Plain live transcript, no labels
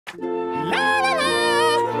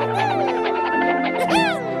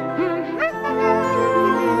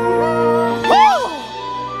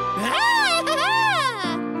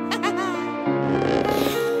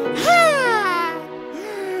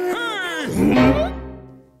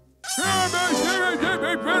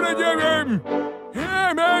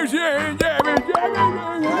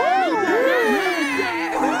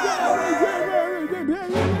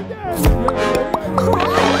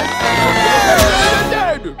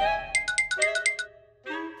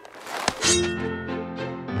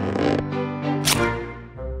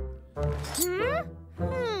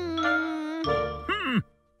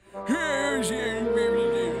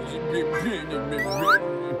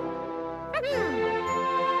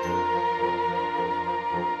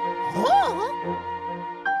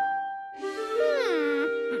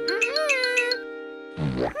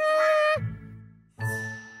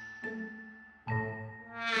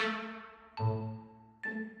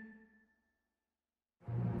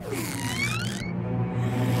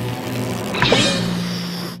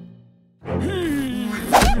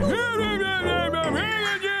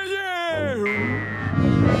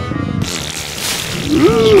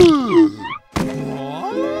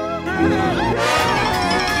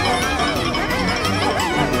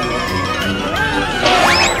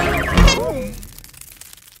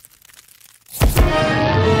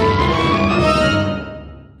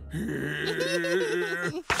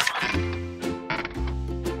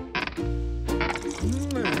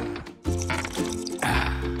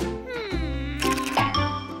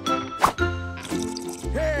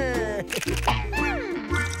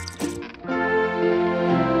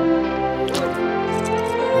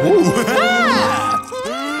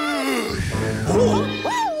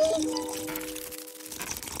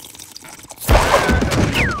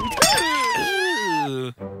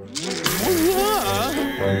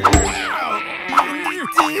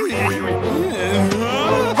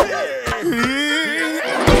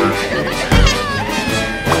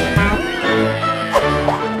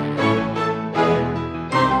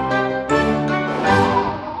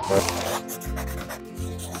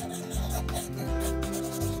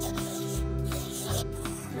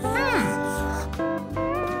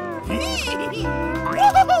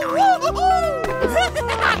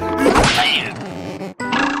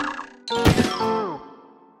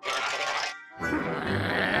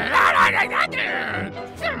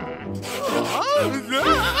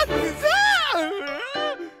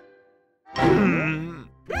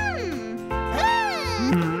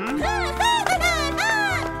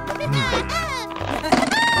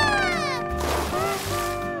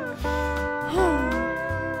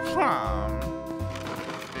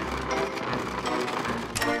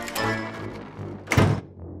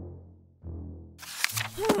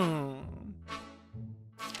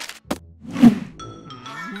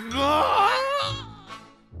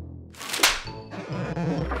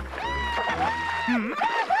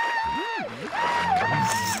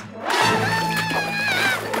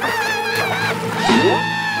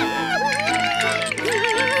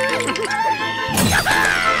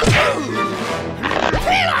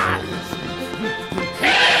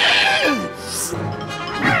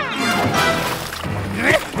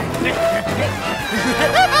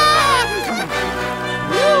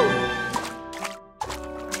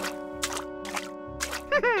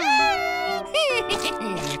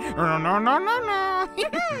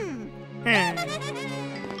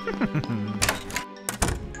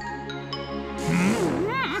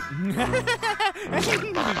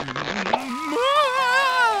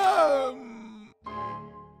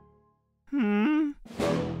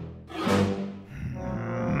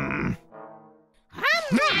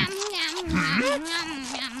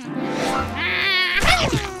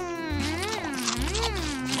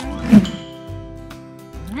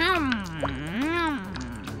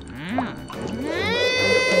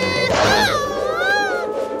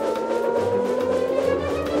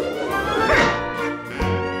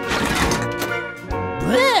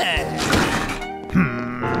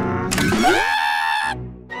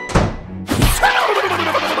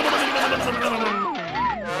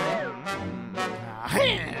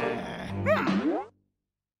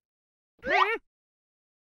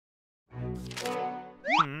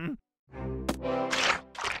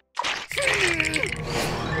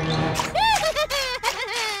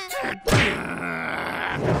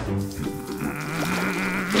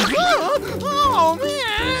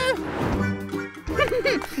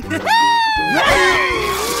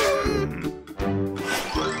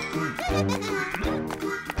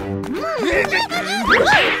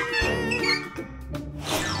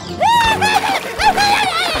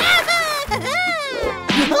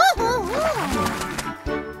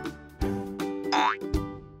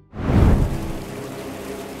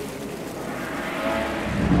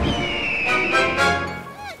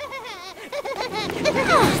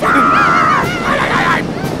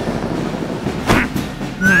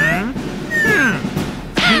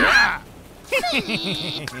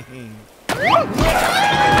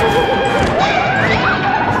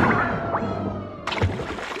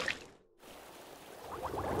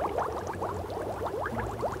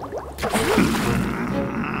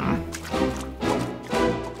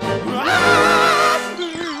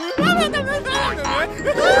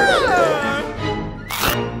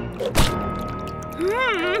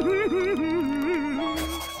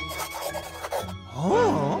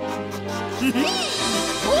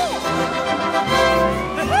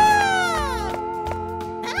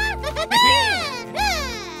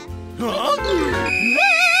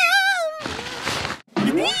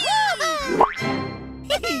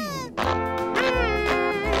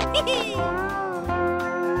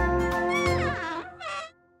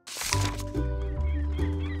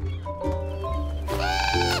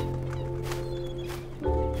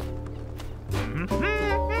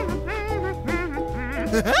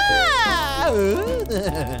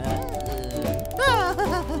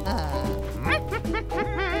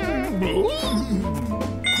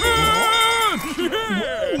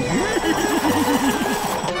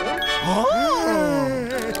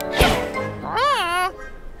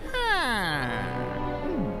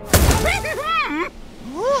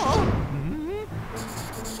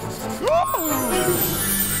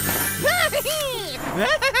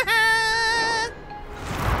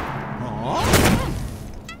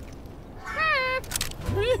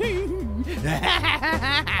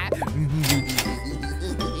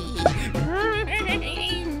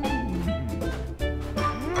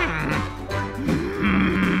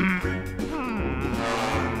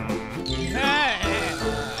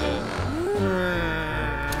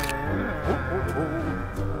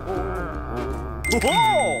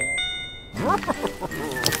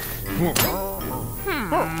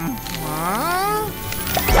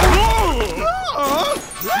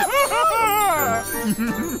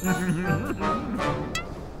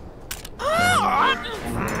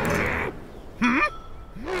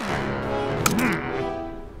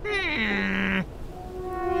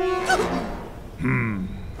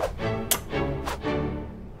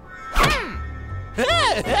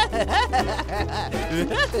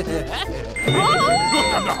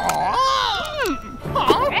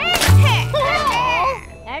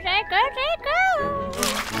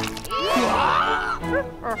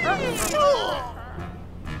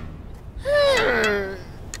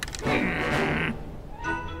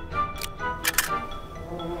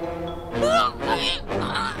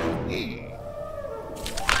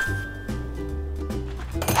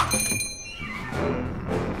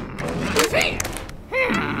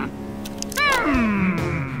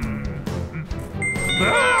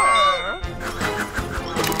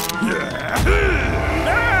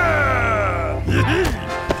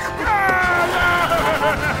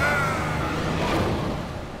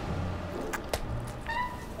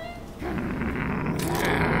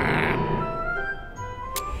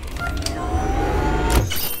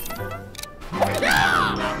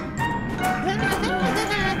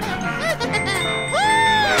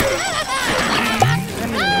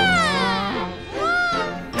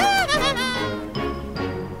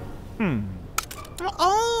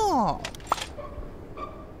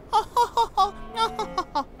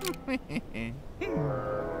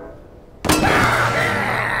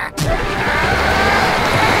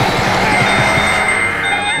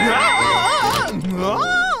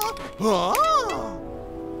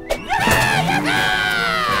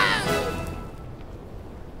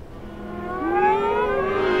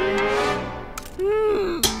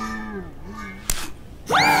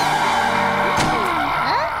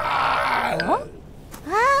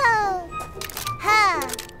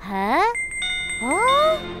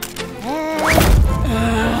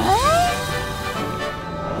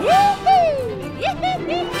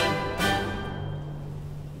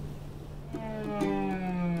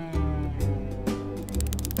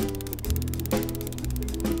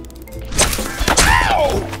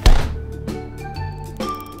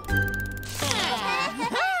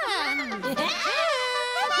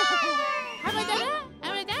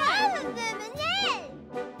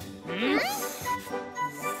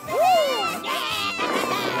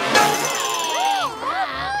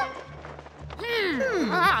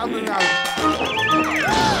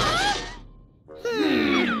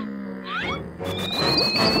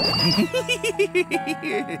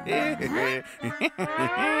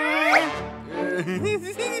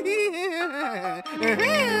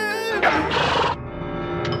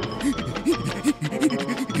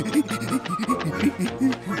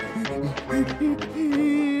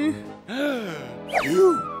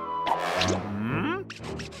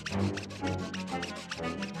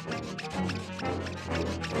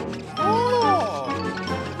Oh!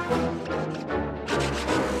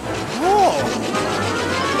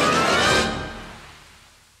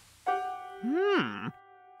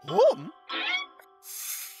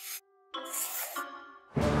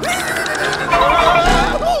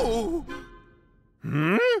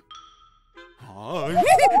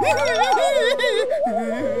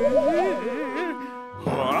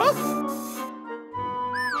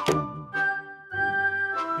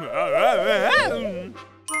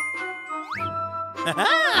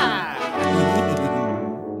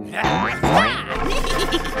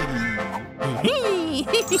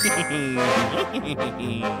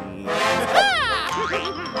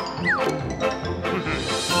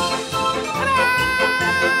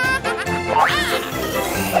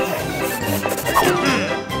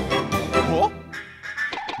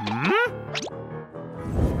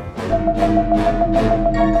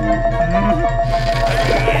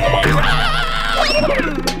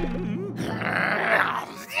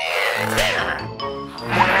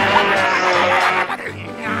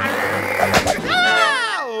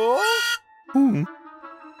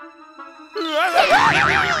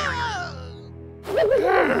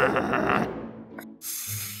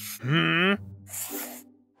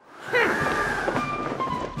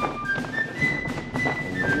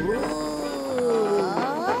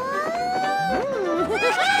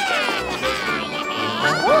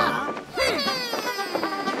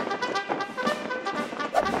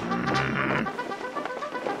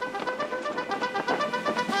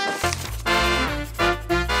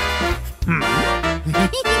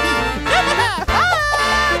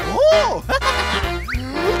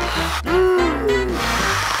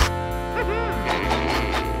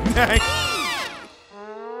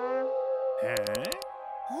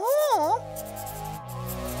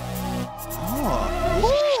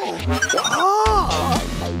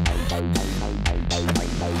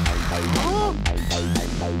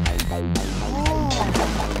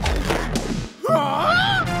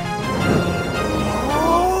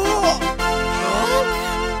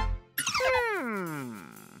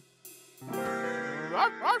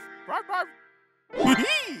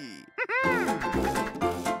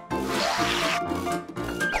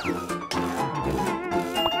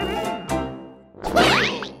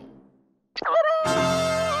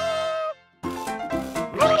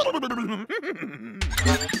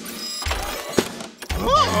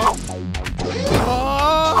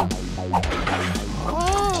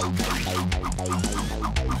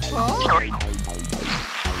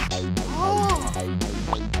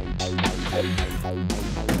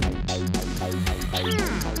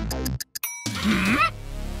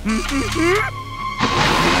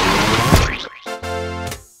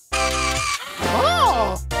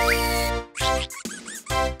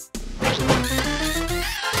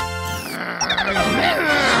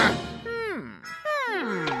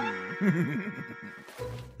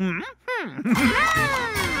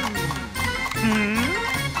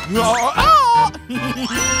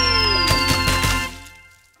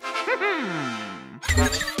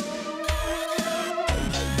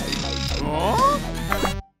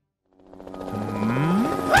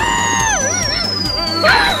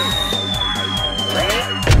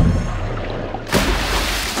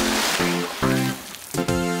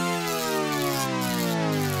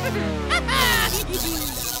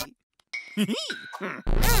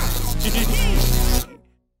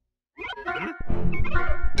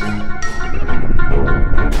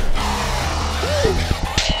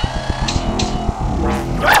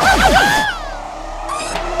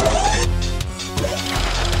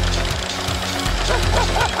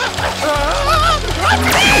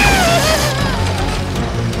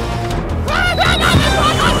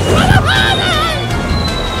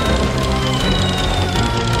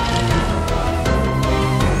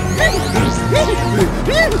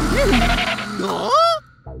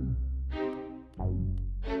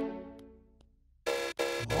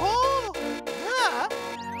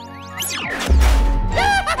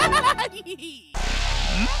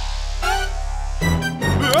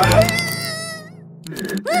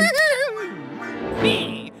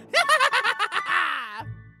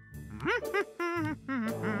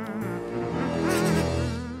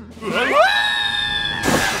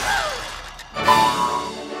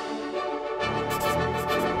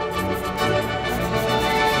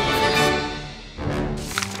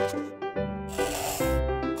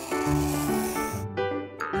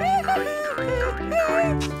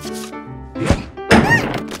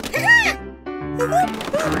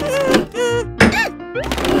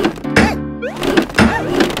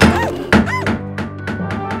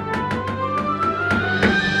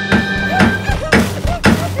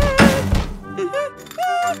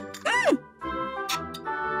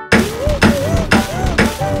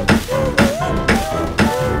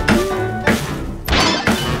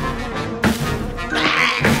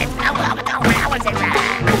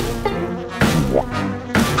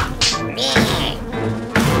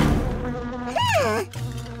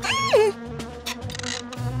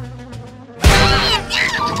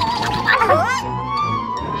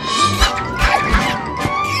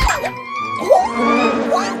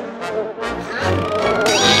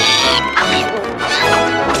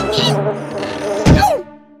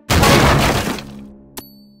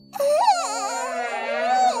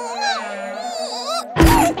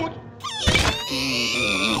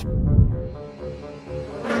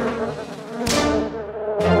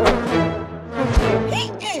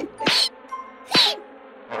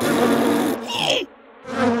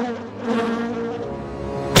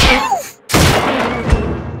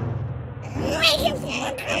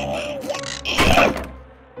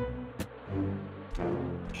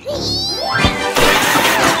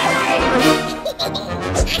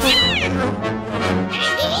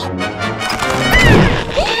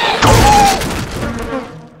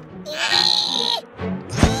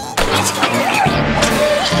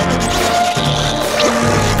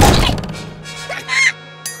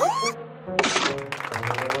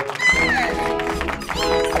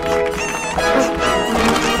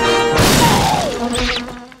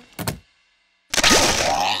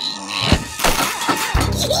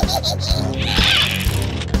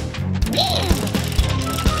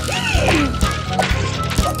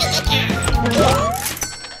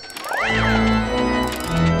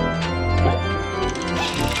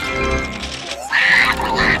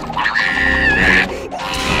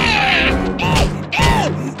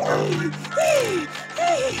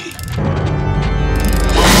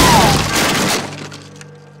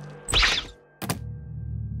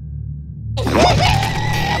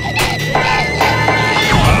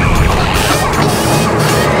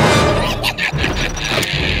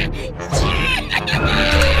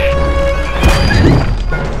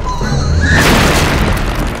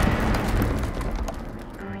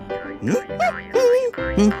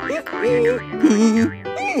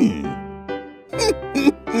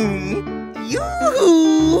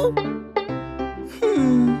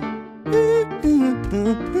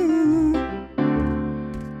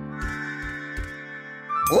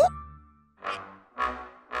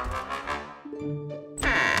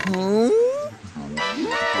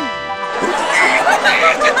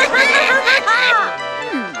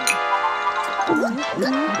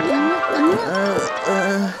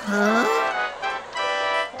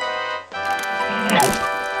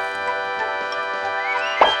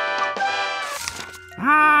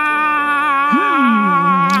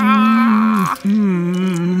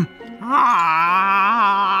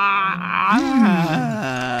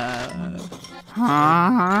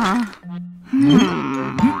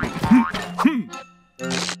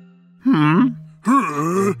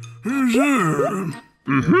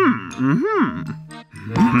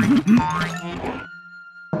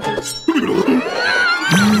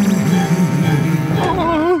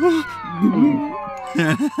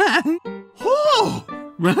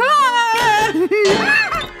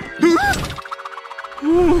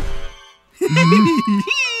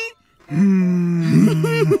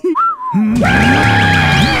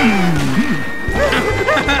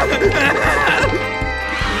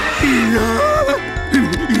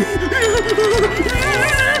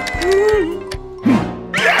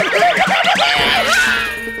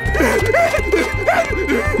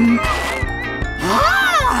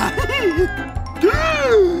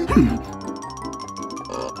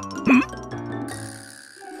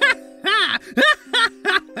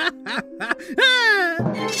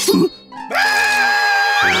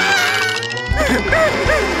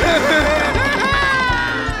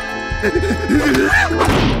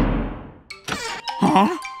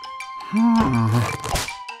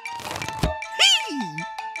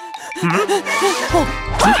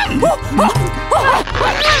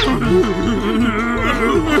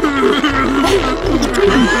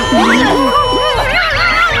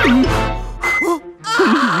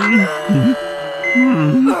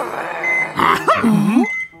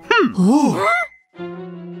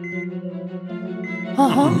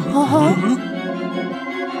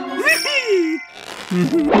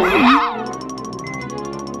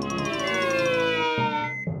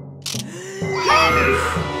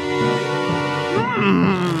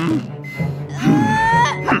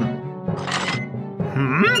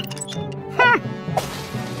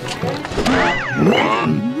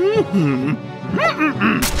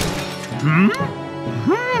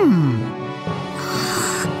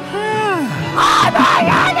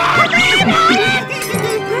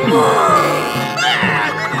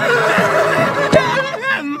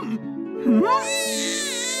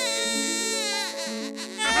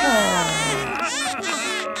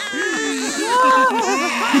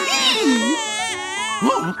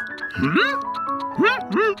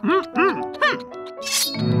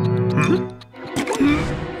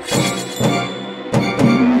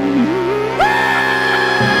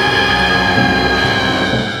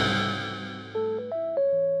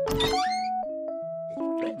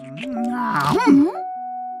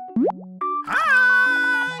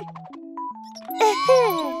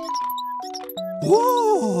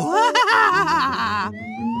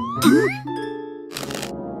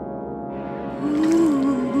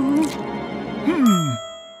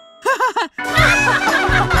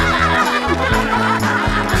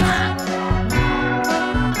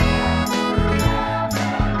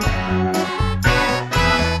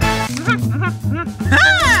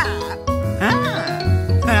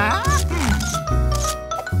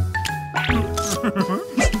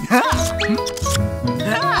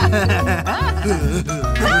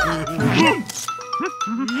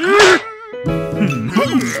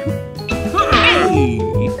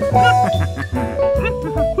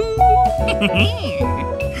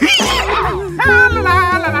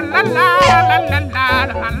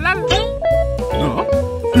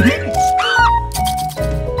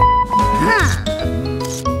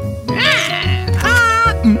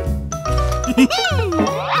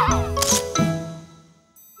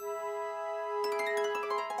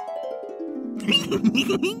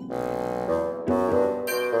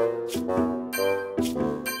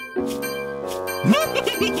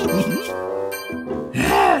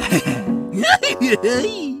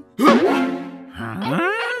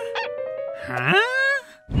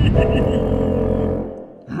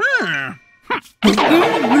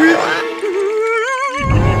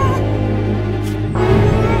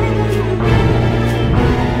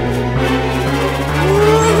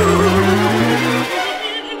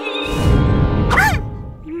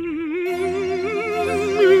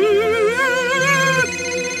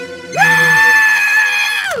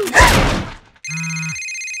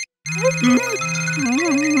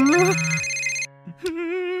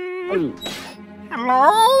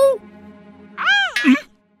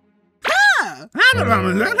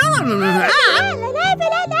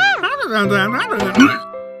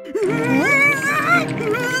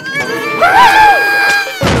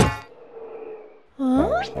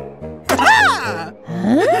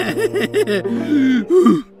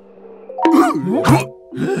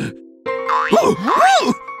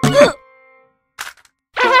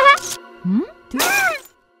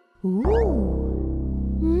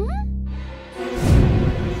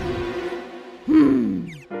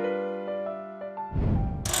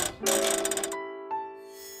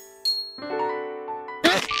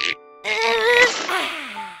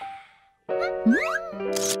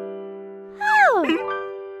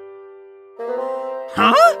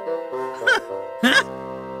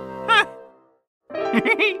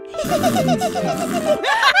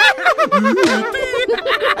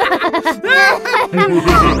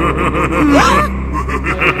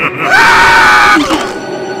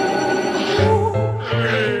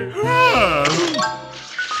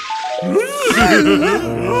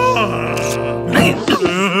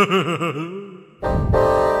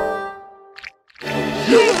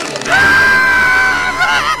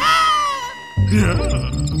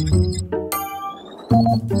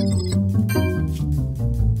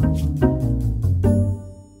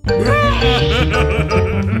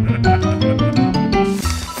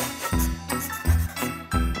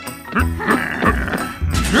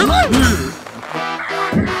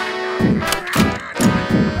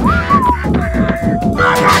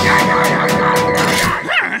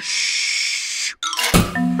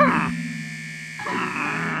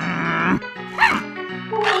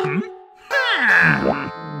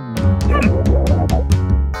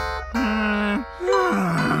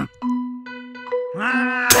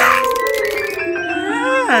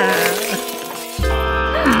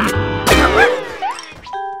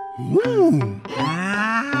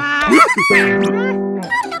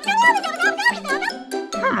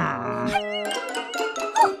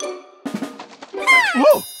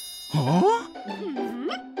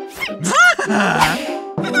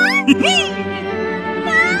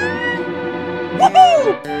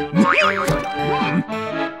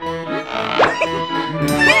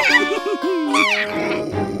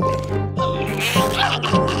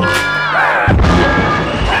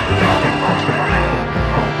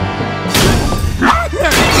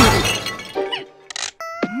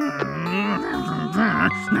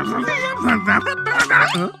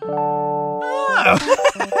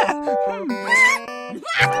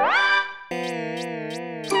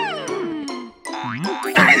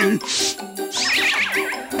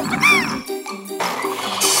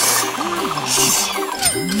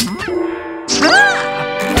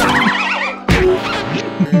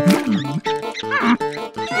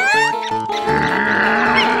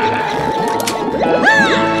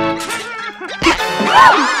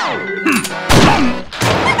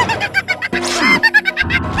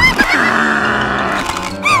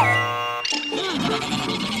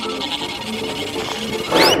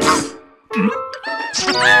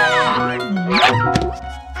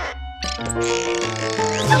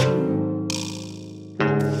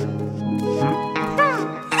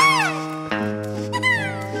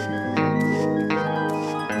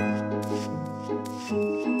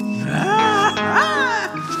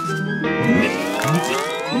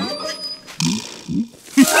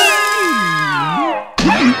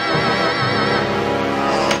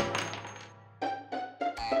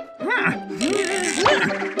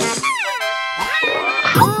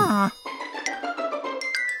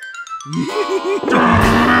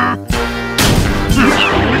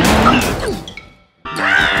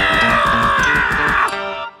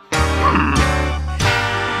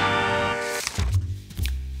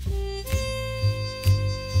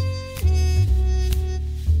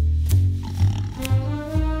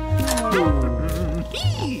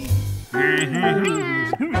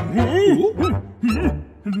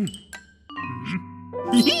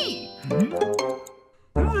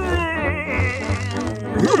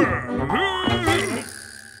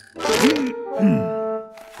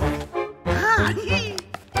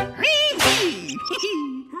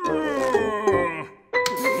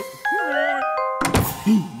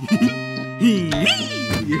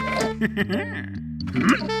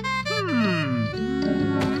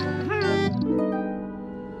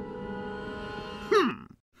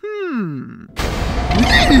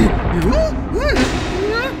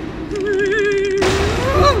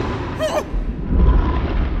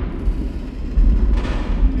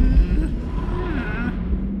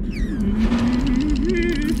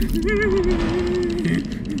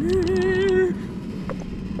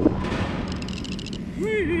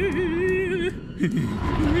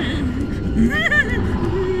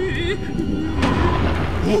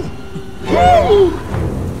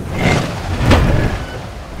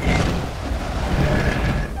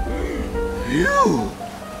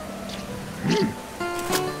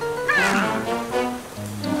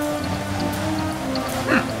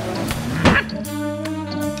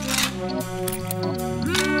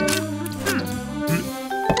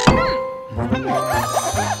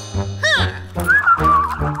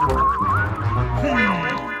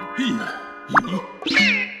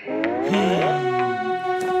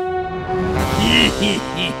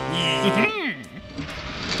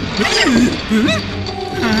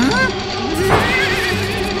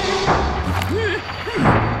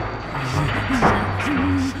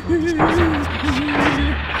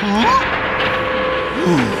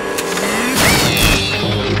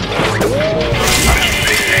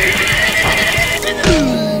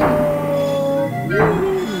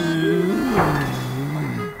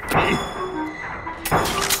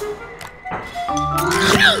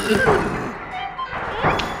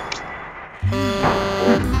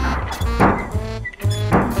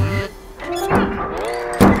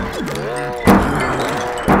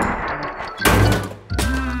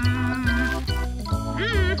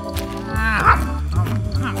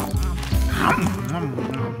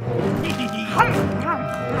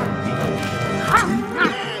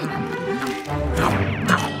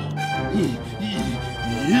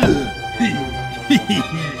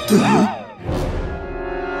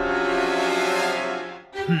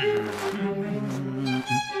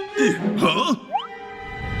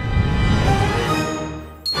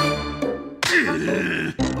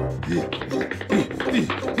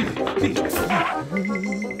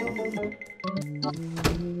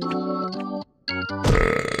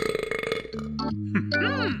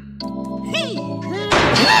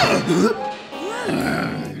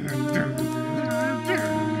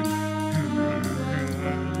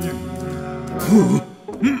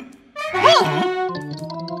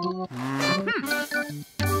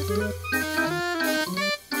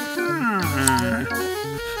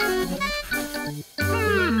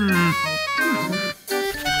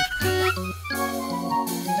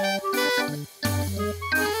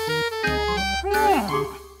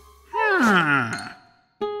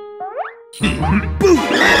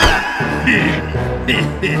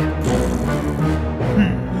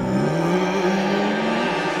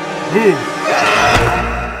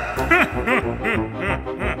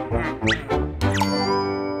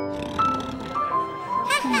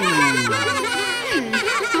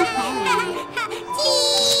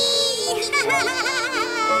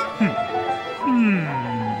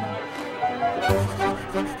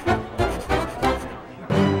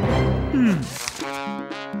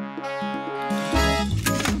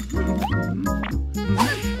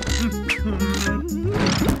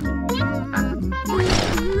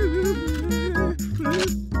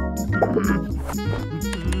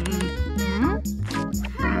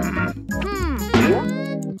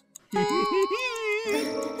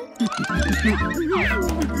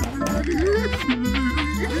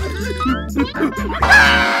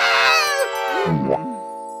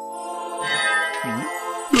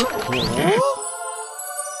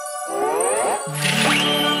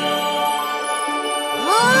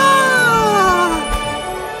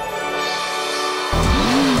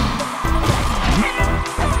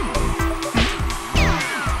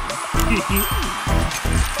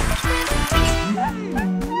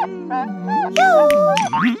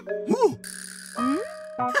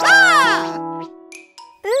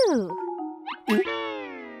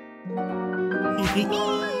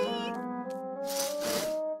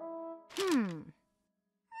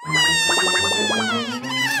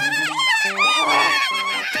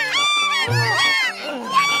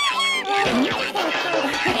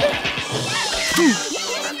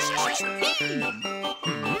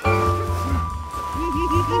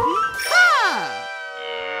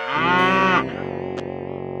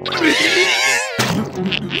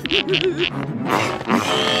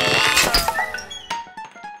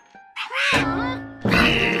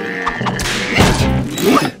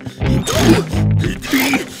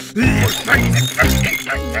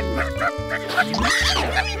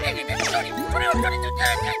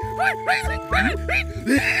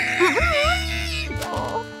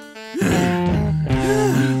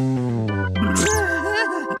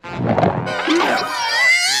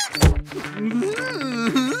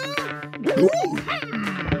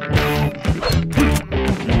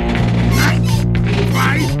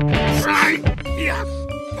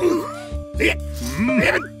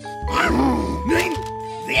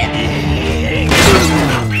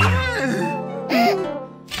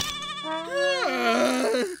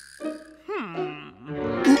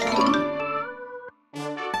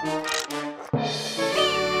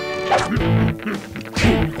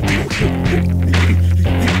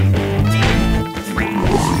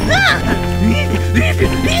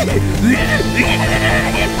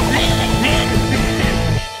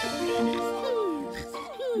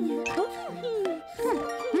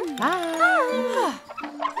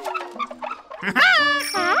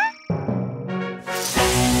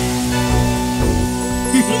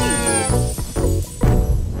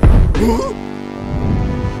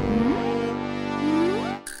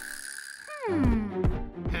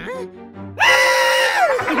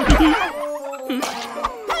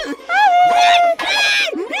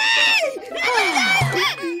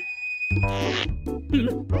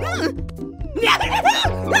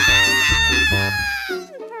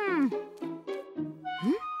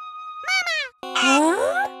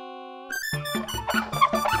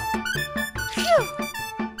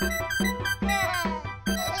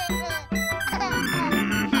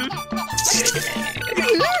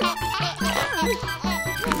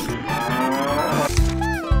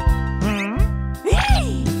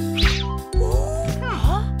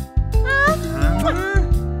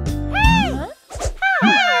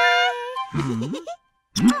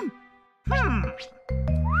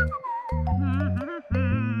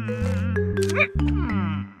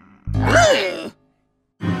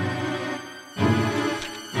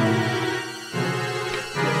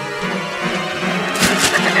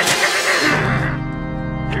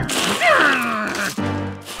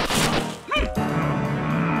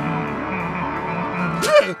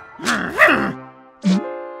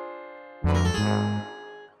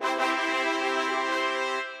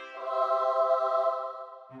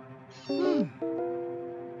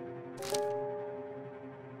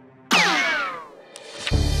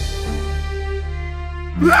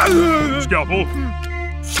 Scalpel.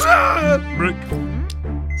 Brick.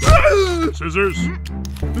 Scissors.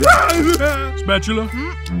 Spatula.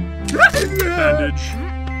 Bandage.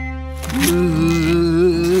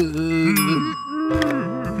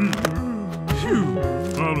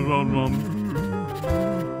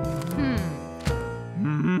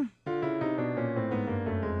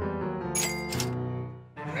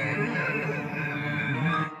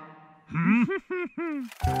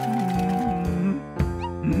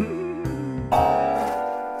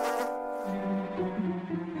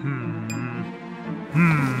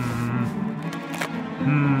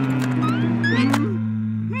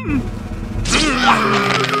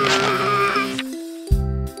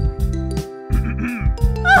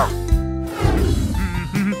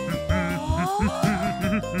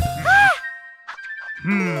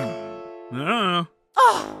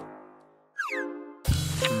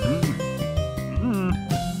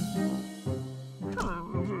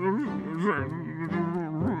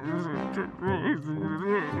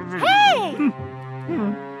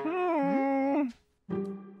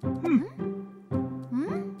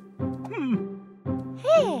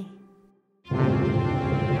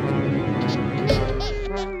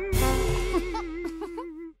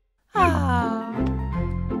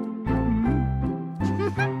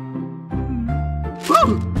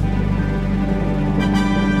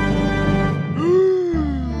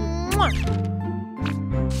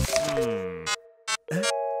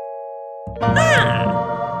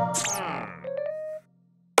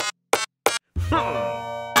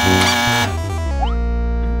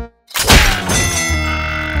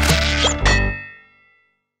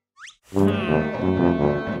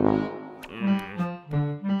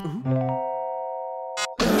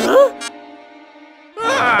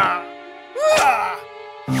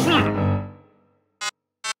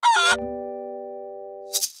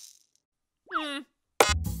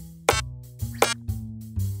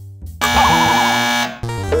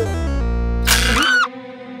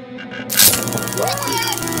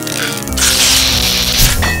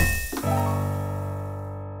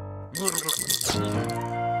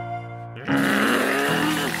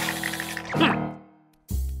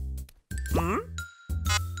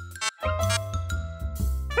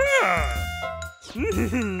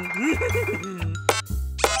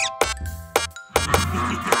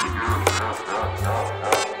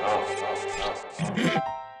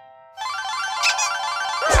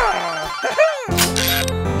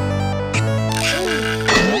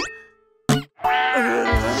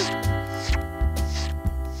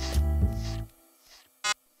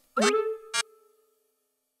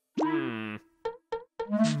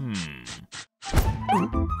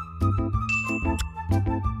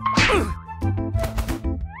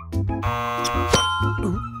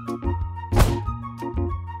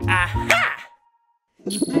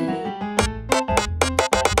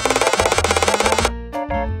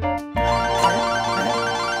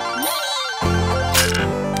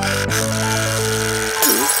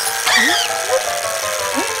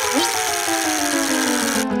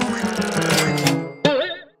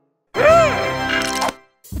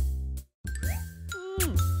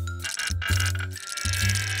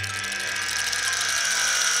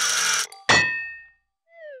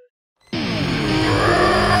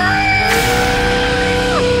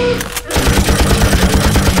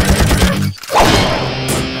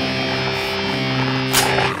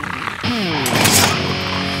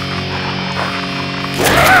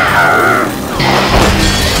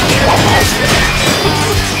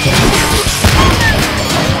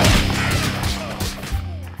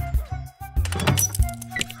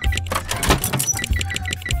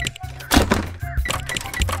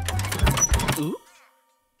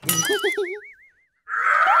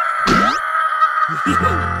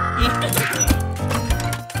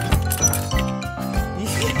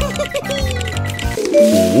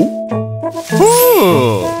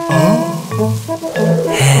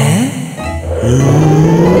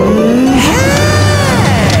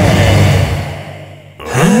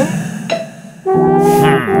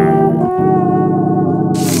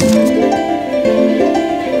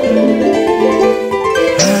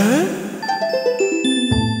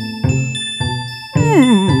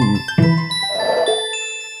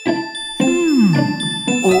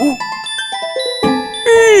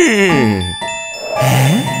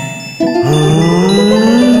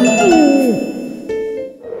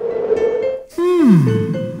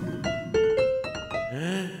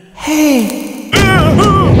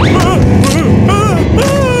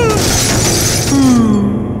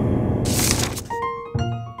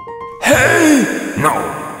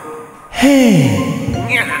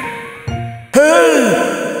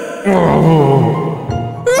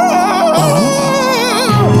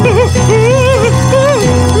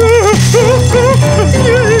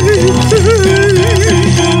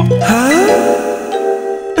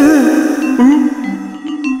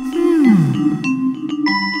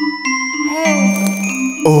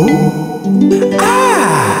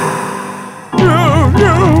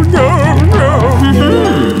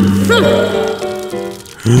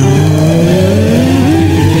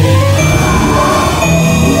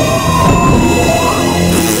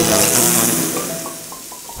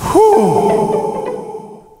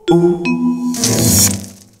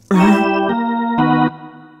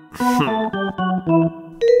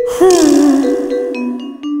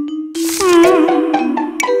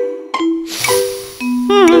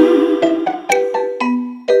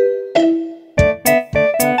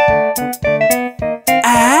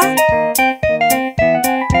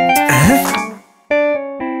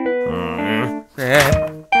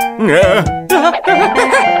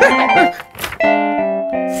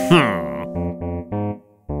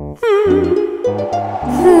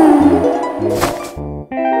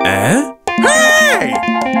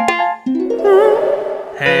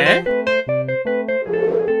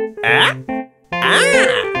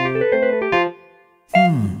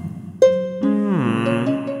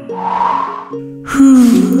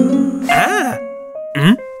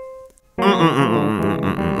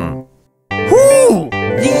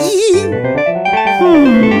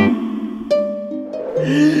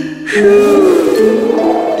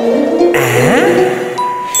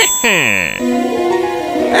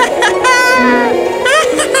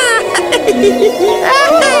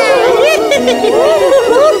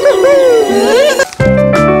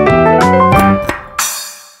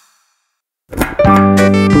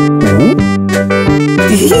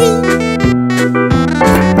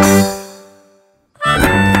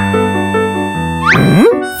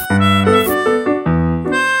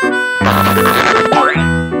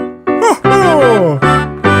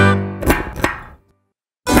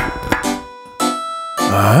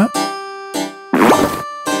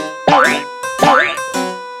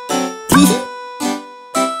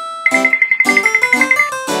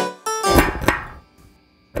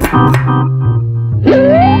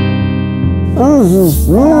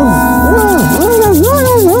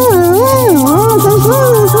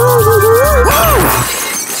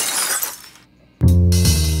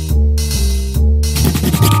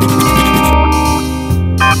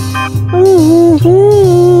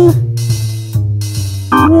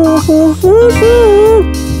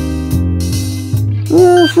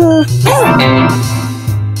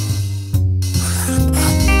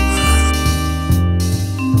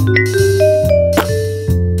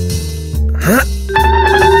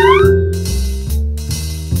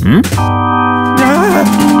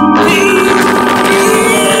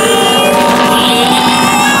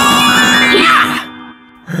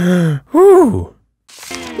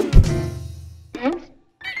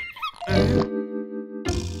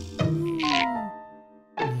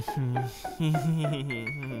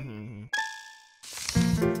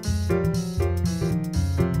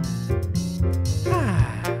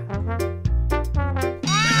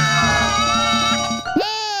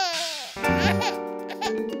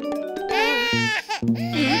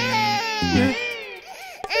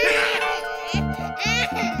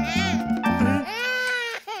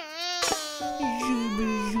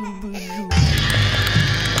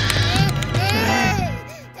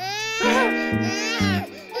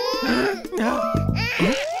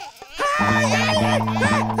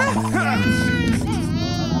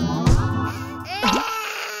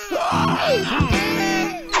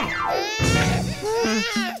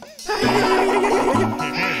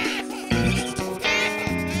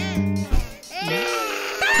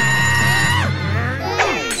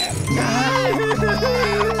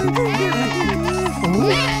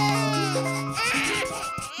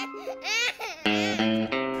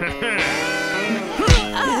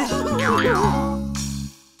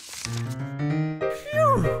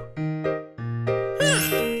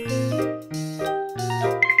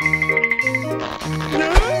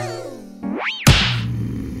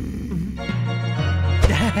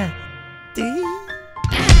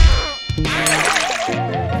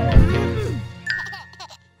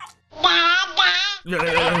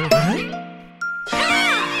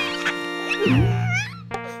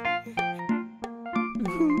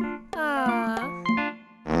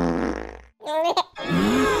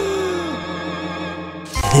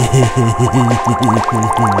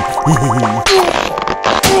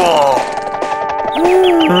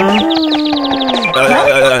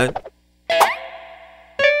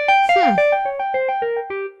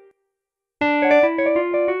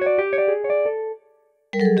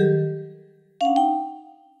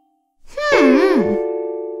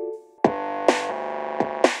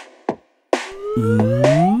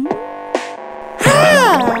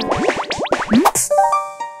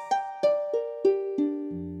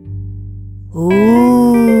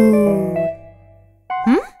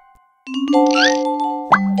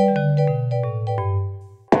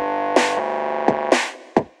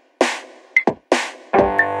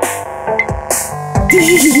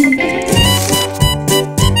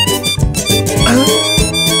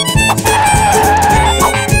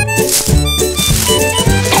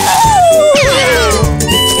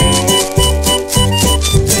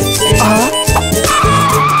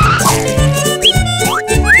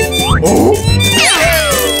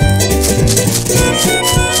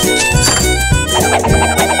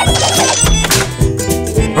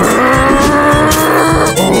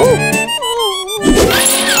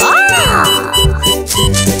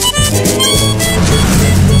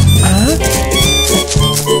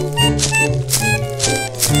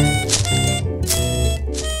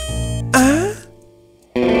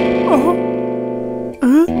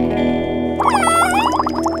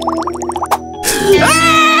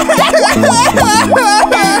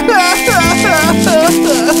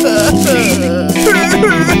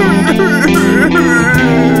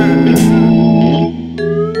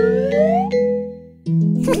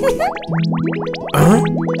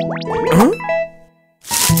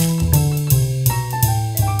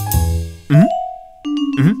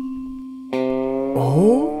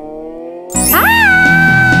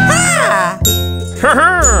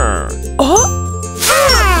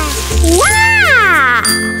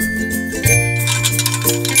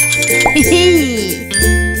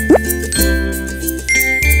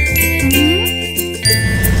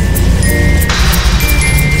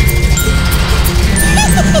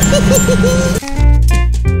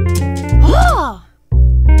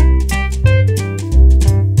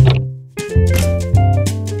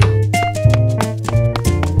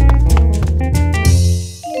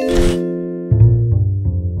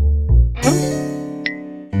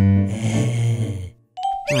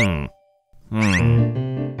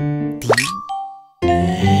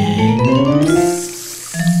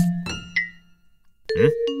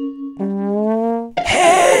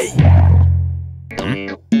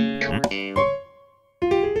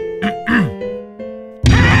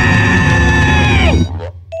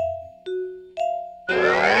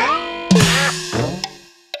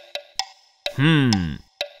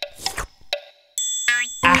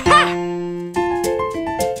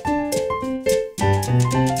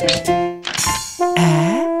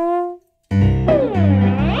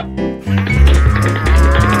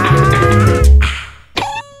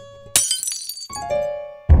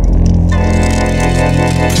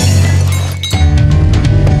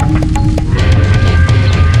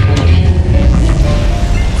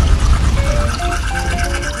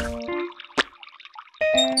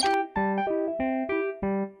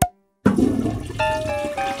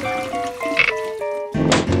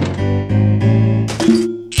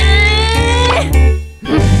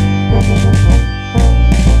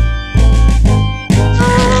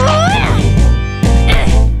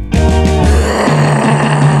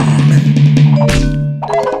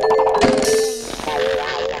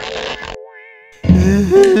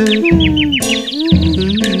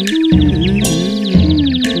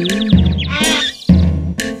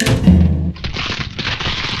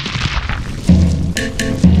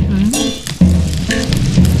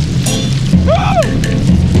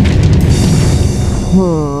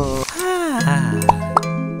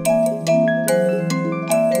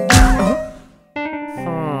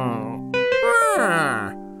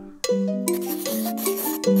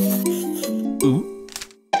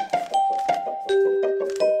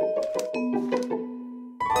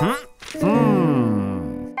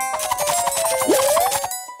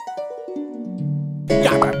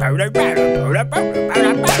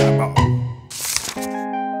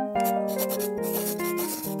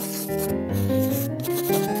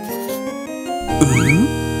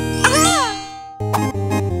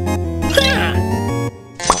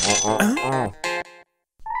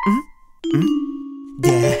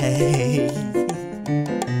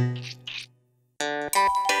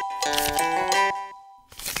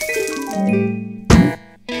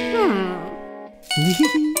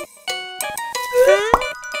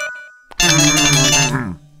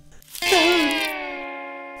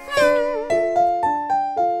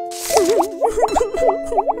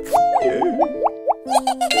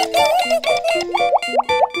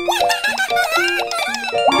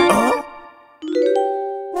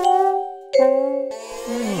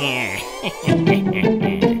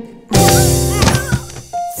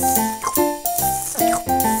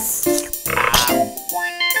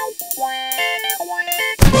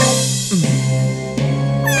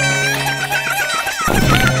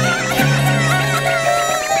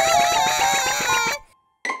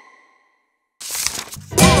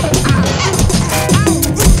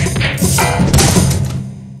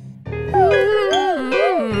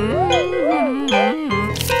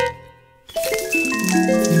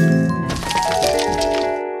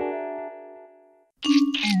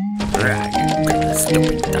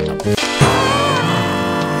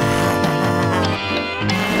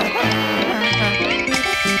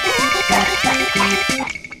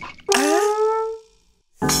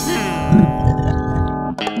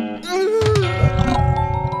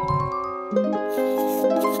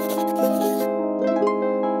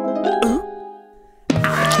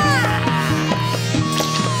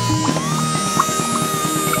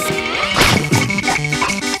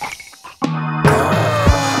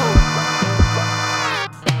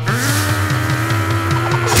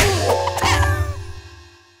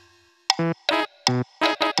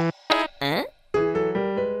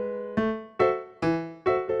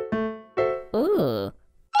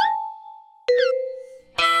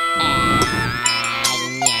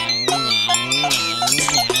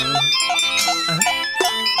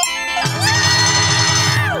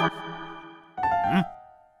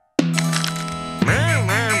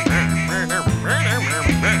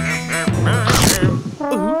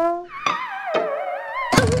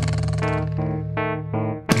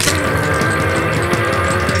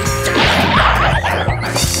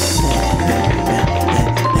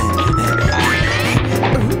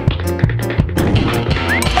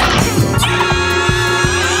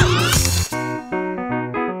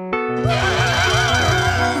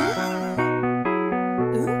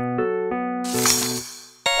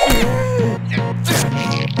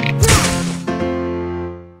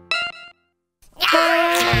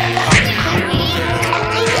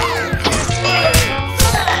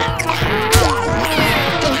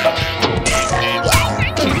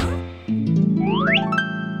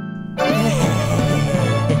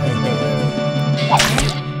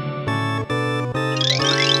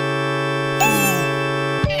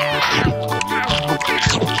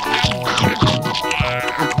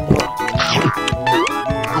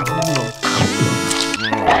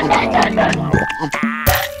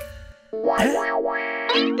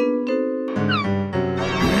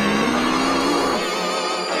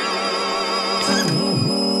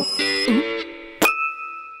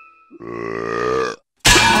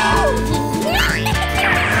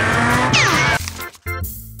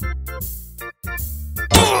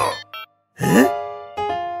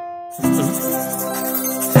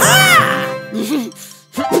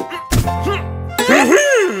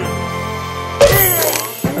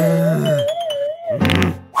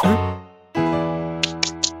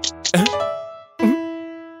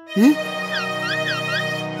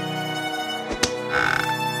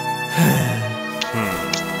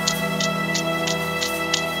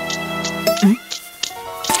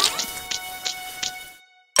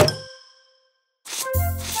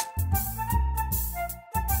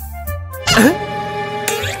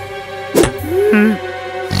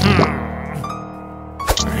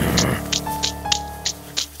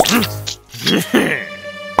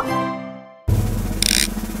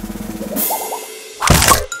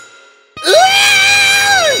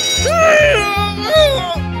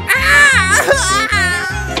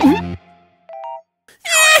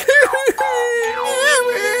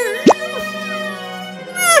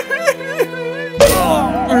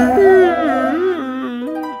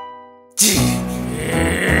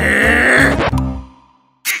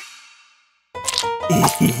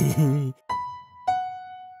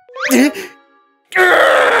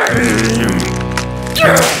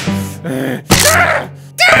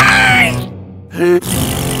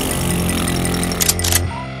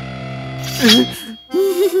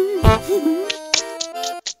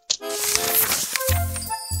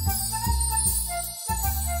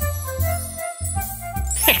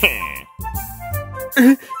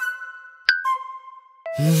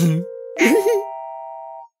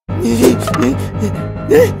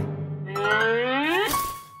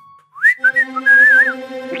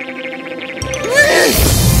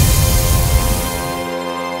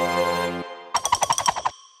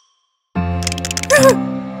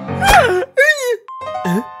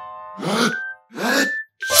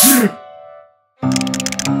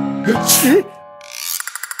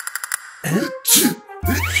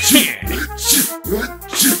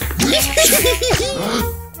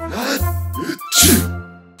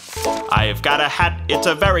 I've got a hat, it's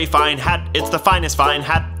a very fine hat, it's the finest fine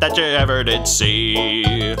hat that you ever did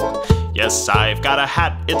see. Yes, I've got a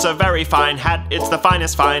hat, it's a very fine hat, it's the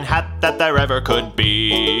finest fine hat that there ever could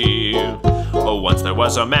be. Oh, once there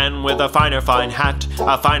was a man with a finer fine hat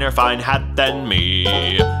than me.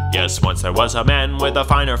 Yes, once there was a man with a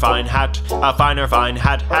finer fine hat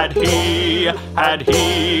had he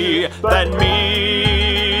than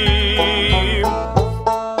me.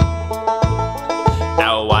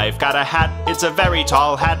 Now I've got a hat, it's a very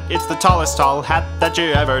tall hat, it's the tallest tall hat that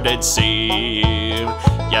you ever did see.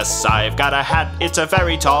 Yes, I've got a hat, it's a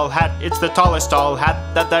very tall hat, it's the tallest tall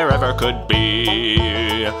hat that there ever could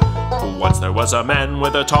be. Once there was a man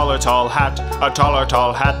with a taller tall hat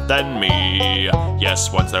than me. Yes,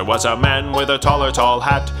 once there was a man with a taller tall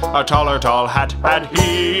hat had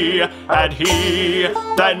he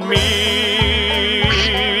than me.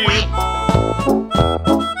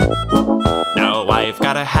 Now I've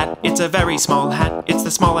got a hat, it's a very small hat, it's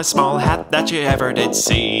the smallest small hat that you ever did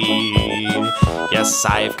see. Yes,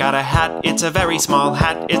 I've got a hat, it's a very small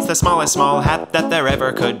hat, it's the smallest small hat that there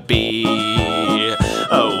ever could be.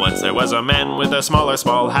 Oh, once there was a man with a smaller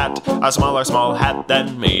small hat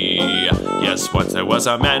than me. Yes, once there was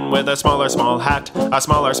a man with a smaller small hat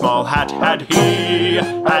had he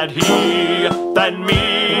than me.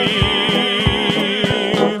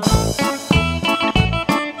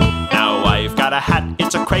 Now I've got a hat,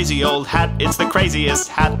 it's a crazy old hat, it's the craziest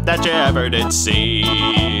hat that you ever did see.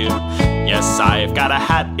 Yes, I've got a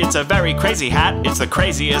hat, it's a very crazy hat, it's the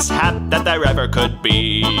craziest hat that there ever could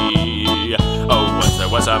be. Oh, once there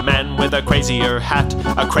was a man with a crazier hat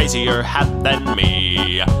than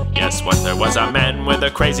me. Yes, once there was a man with a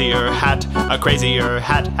crazier hat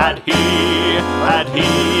had he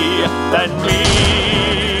than me.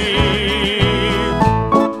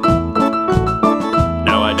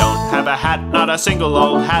 Now I don't have a hat, not a single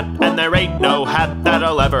old hat, and there ain't no hat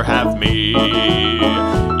that'll ever have me.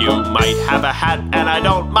 You might have a hat, and I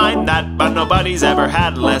don't mind that, but nobody's ever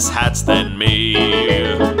had less hats than me.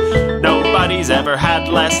 Nobody's ever had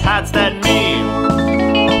less hats than me.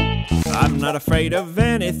 I'm not afraid of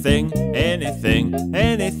anything.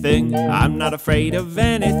 I'm not afraid of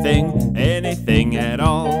anything at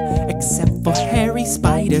all, except for hairy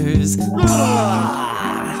spiders.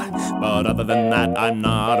 But other than that, I'm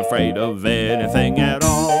not afraid of anything at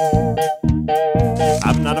all.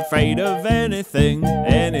 I'm not afraid of anything.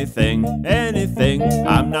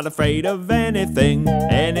 I'm not afraid of anything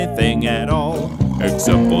at all,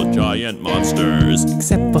 except for giant monsters,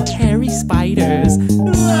 except for hairy spiders.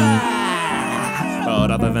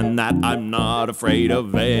 But other than that, I'm not afraid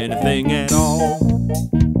of anything at all.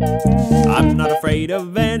 I'm not afraid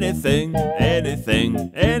of anything. I'm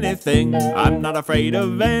not afraid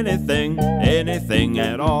of anything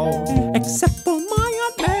at all, except for my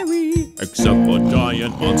Aunt Mary, except for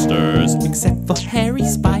giant monsters, except for hairy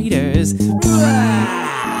spiders.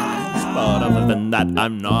 But other than that,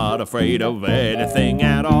 I'm not afraid of anything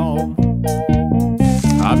at all.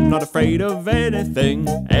 I'm not afraid of anything.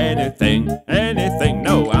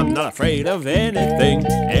 No, I'm not afraid of anything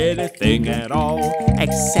at all,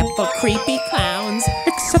 except for creepy clowns,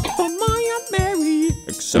 except for my Aunt Mary,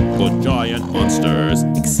 except for giant monsters,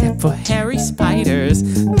 except for hairy spiders.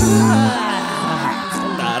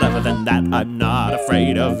 But other than that, I'm not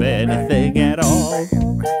afraid of anything at all.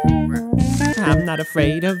 I'm not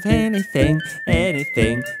afraid of anything.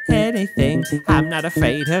 I'm not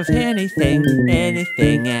afraid of anything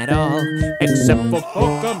at all, except for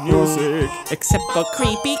polka music, except for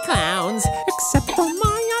creepy clowns, except for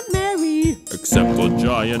my Aunt Mary, except for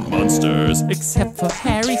giant monsters, except for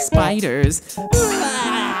hairy spiders.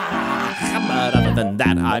 But other than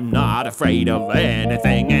that, I'm not afraid of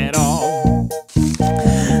anything at all.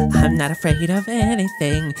 I'm not afraid of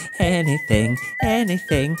anything.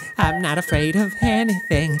 I'm not afraid of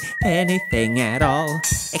anything at all,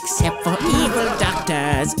 except for evil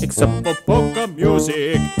doctors, except for polka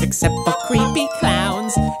music, except for creepy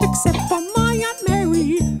clowns, except for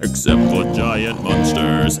giant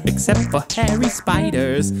monsters. Except for hairy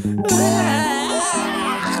spiders.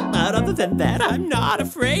 But other than that, I'm not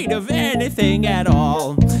afraid of anything at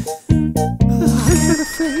all. I'm not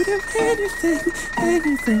afraid of anything.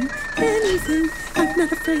 I'm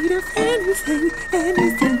not afraid of anything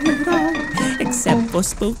at all. Except for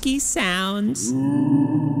spooky sounds.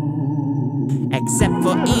 Except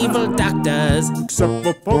for evil doctors. Except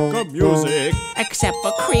for polka music. Except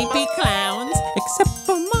for creepy clowns. Except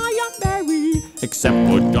for my Aunt Mary. Except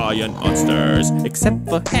for giant monsters. Except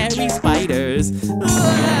for hairy spiders.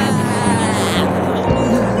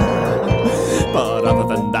 But other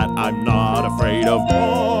than that, I'm not afraid of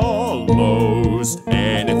almost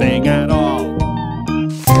anything at all.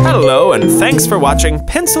 Hello, and thanks for watching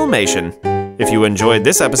Pencilmation. If you enjoyed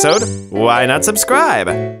this episode, why not subscribe?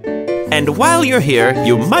 And while you're here,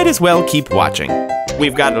 you might as well keep watching.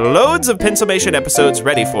 We've got loads of Pencilmation episodes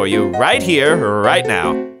ready for you right here, right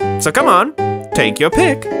now. So come on, take your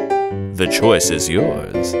pick. The choice is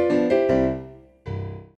yours.